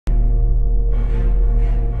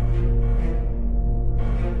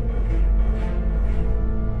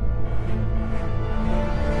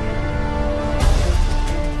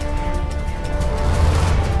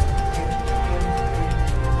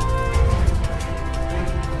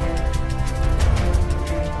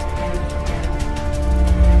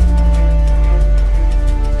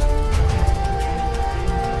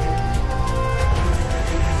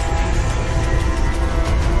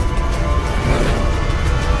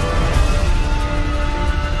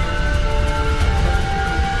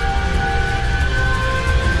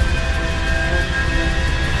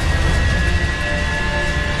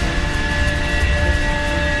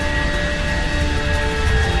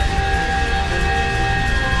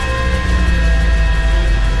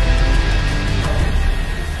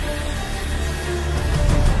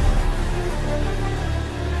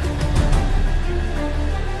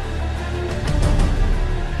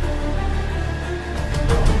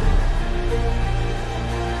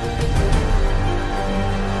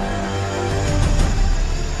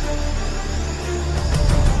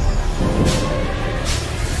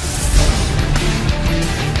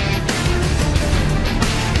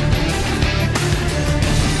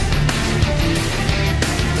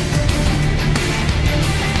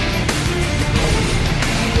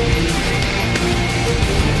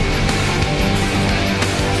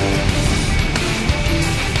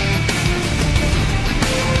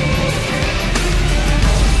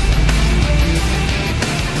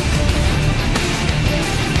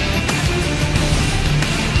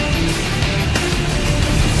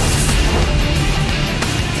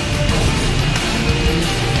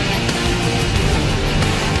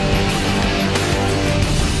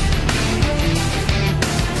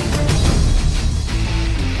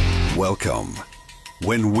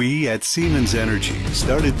When we at Siemens Energy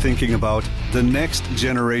started thinking about the next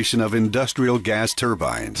generation of industrial gas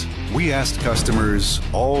turbines, we asked customers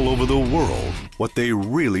all over the world what they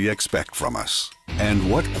really expect from us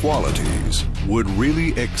and what qualities would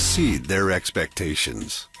really exceed their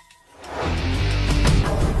expectations.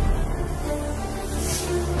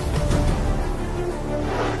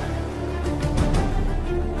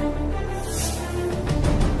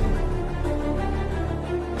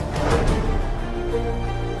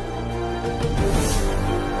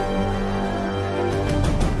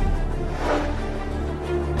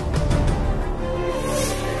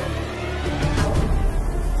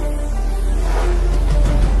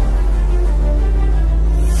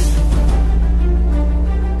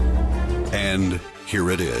 And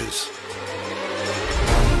here it is.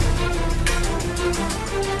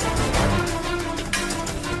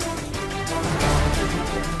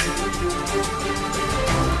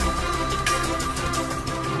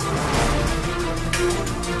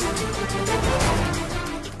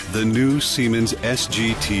 The new Siemens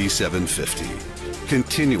SGT 750.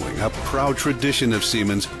 Continuing a proud tradition of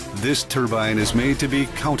Siemens, this turbine is made to be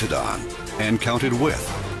counted on and counted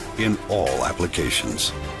with in all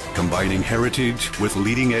applications. Combining heritage with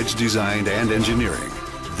leading-edge design and engineering,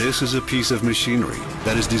 this is a piece of machinery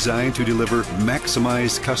that is designed to deliver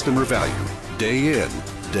maximized customer value day in,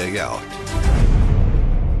 day out.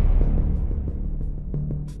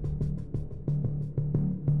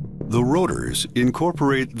 The rotors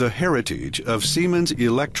incorporate the heritage of Siemens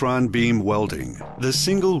electron beam welding. The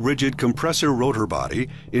single rigid compressor rotor body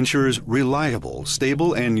ensures reliable,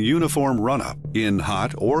 stable, and uniform run-up in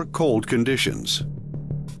hot or cold conditions.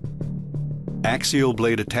 Axial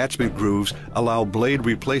blade attachment grooves allow blade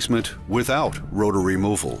replacement without rotor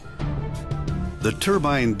removal. The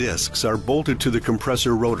turbine discs are bolted to the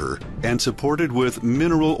compressor rotor and supported with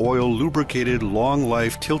mineral oil lubricated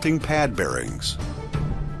long-life tilting pad bearings.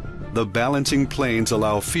 The balancing planes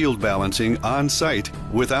allow field balancing on-site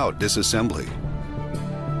without disassembly.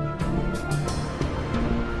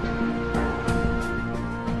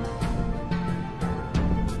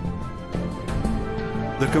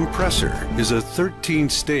 The compressor is a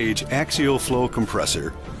 13-stage axial flow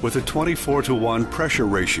compressor with a 24:1 pressure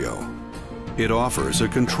ratio. It offers a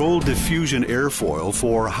controlled diffusion airfoil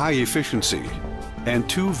for high efficiency and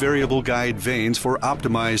 2 variable guide vanes for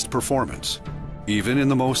optimized performance, even in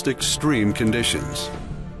the most extreme conditions.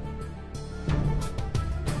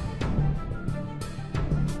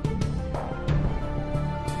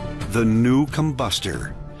 The new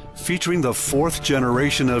combustor, featuring the 4th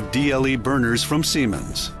generation of DLE burners from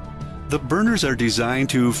Siemens. The burners are designed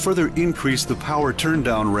to further increase the power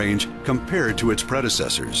turndown range compared to its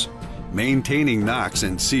predecessors, maintaining NOx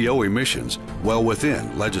and CO emissions well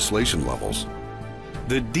within legislation levels.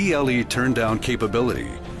 The DLE turndown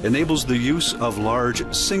capability enables the use of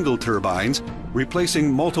large single turbines,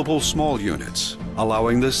 replacing multiple small units,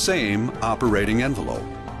 allowing the same operating envelope.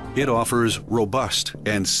 It offers robust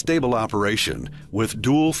and stable operation with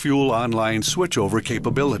dual fuel online switchover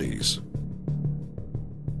capabilities.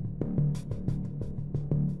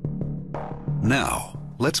 Now,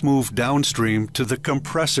 let's move downstream to the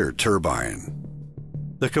compressor turbine.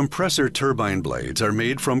 The compressor turbine blades are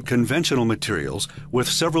made from conventional materials with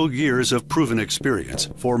several years of proven experience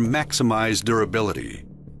for maximized durability.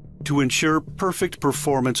 To ensure perfect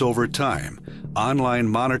performance over time, online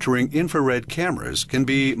monitoring infrared cameras can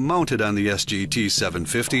be mounted on the SGT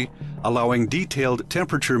 750, allowing detailed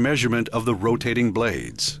temperature measurement of the rotating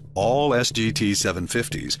blades. All SGT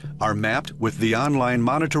 750s are mapped with the online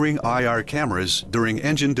monitoring IR cameras during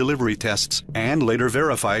engine delivery tests and later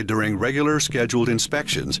verified during regular scheduled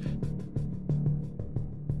inspections.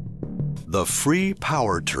 The free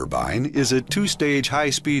power turbine is a 2-stage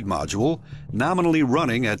high-speed module nominally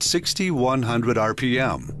running at 6,100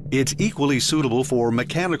 RPM. It's equally suitable for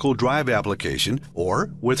mechanical drive application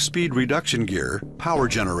or, with speed reduction gear, power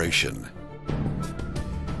generation.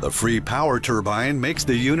 The free power turbine makes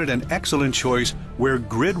the unit an excellent choice where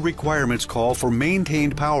grid requirements call for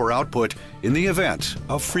maintained power output in the event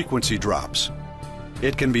of frequency drops.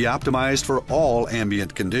 It can be optimized for all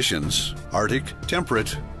ambient conditions, Arctic,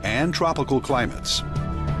 temperate, and tropical climates.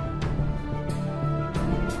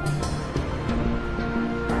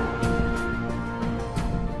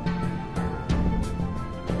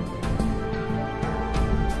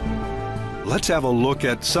 Let's have a look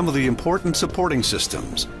at some of the important supporting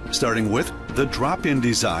systems, starting with the drop-in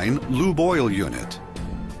design lube oil unit,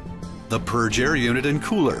 the purge air unit and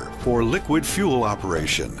cooler for liquid fuel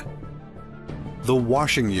operation, the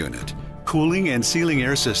washing unit, cooling and sealing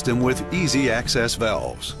air system with easy access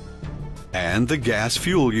valves, and the gas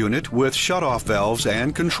fuel unit with shutoff valves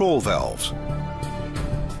and control valves.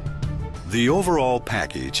 The overall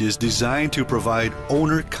package is designed to provide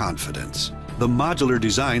owner confidence. The modular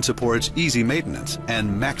design supports easy maintenance and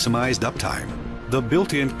maximized uptime. The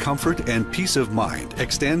built-in comfort and peace of mind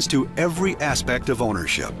extends to every aspect of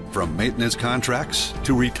ownership, from maintenance contracts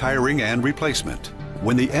to retiring and replacement.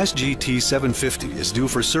 When the SGT 750 is due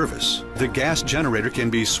for service, the gas generator can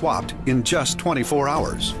be swapped in just 24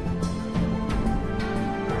 hours.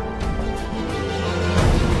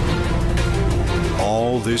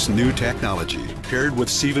 All this new technology, paired with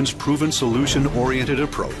Siemens' proven solution-oriented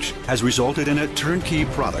approach, has resulted in a turnkey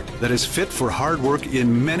product that is fit for hard work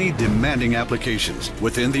in many demanding applications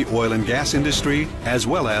within the oil and gas industry as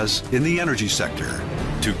well as in the energy sector.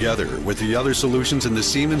 Together with the other solutions in the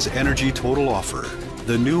Siemens Energy Total offer,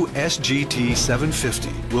 the new SGT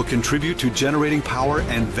 750 will contribute to generating power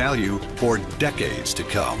and value for decades to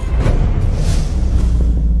come.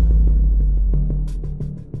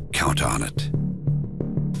 Count on it.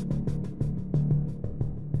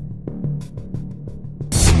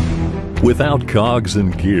 Without cogs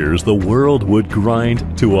and gears, the world would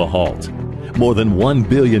grind to a halt. More than 1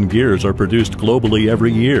 billion gears are produced globally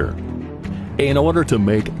every year. In order to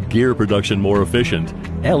make gear production more efficient,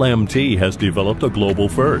 LMT has developed a global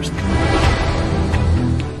first: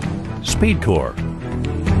 SpeedCore.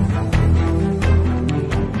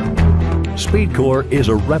 SpeedCore is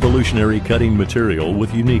a revolutionary cutting material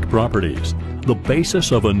with unique properties, the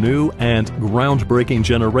basis of a new and groundbreaking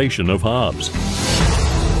generation of hubs.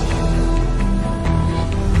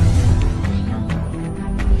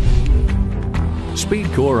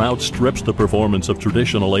 SpeedCore outstrips the performance of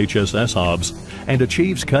traditional HSS hubs and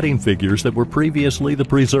achieves cutting figures that were previously the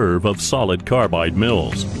preserve of solid carbide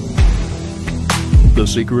mills. The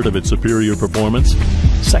secret of its superior performance?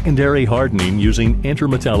 Secondary hardening using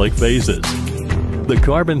intermetallic phases. The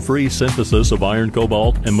carbon-free synthesis of iron,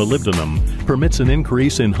 cobalt, and molybdenum permits an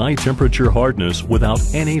increase in high-temperature hardness without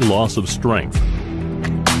any loss of strength.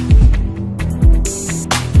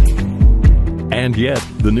 And yet,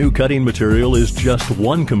 the new cutting material is just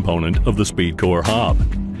one component of the SpeedCore hub.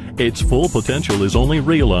 Its full potential is only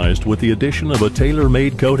realized with the addition of a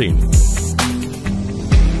tailor-made coating.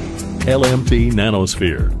 LMT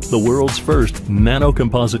Nanosphere, the world's first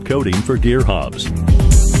nano-composite coating for gear hubs.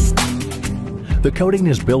 The coating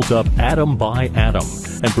is built up atom by atom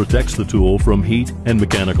and protects the tool from heat and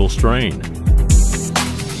mechanical strain.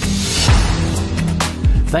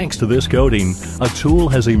 Thanks to this coating, a tool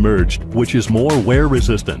has emerged which is more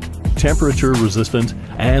wear-resistant, temperature-resistant,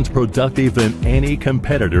 and productive than any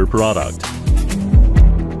competitor product.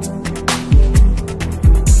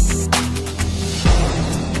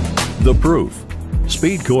 The proof: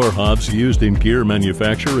 SpeedCore hubs used in gear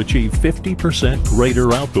manufacture achieve 50%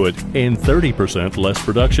 greater output in 30% less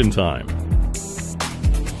production time.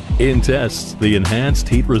 In tests, the enhanced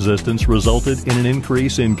heat resistance resulted in an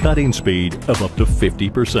increase in cutting speed of up to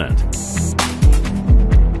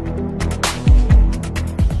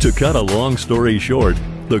 50%. To cut a long story short,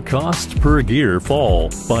 the costs per gear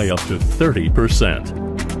fall by up to 30%.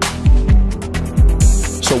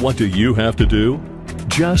 So what do you have to do?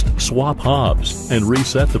 Just swap hubs and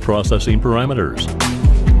reset the processing parameters.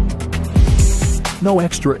 No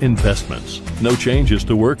extra investments, no changes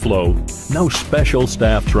to workflow, no special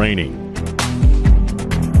staff training.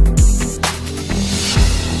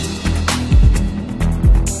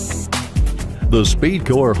 The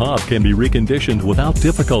SpeedCore hub can be reconditioned without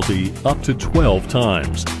difficulty up to 12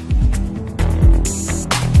 times.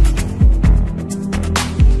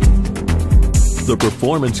 The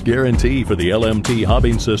performance guarantee for the LMT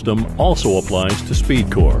hubbing system also applies to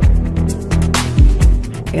SpeedCore.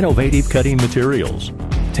 Innovative cutting materials,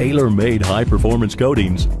 tailor-made high-performance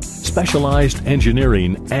coatings, specialized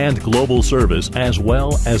engineering, and global service, as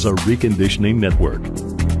well as a reconditioning network.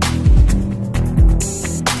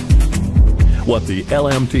 What the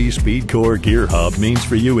LMT SpeedCore gear hub means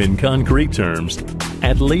for you in concrete terms: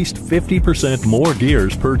 at least 50% more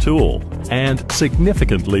gears per tool and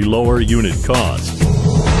significantly lower unit cost.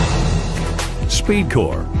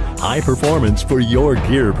 SpeedCore, high performance for your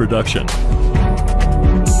gear production.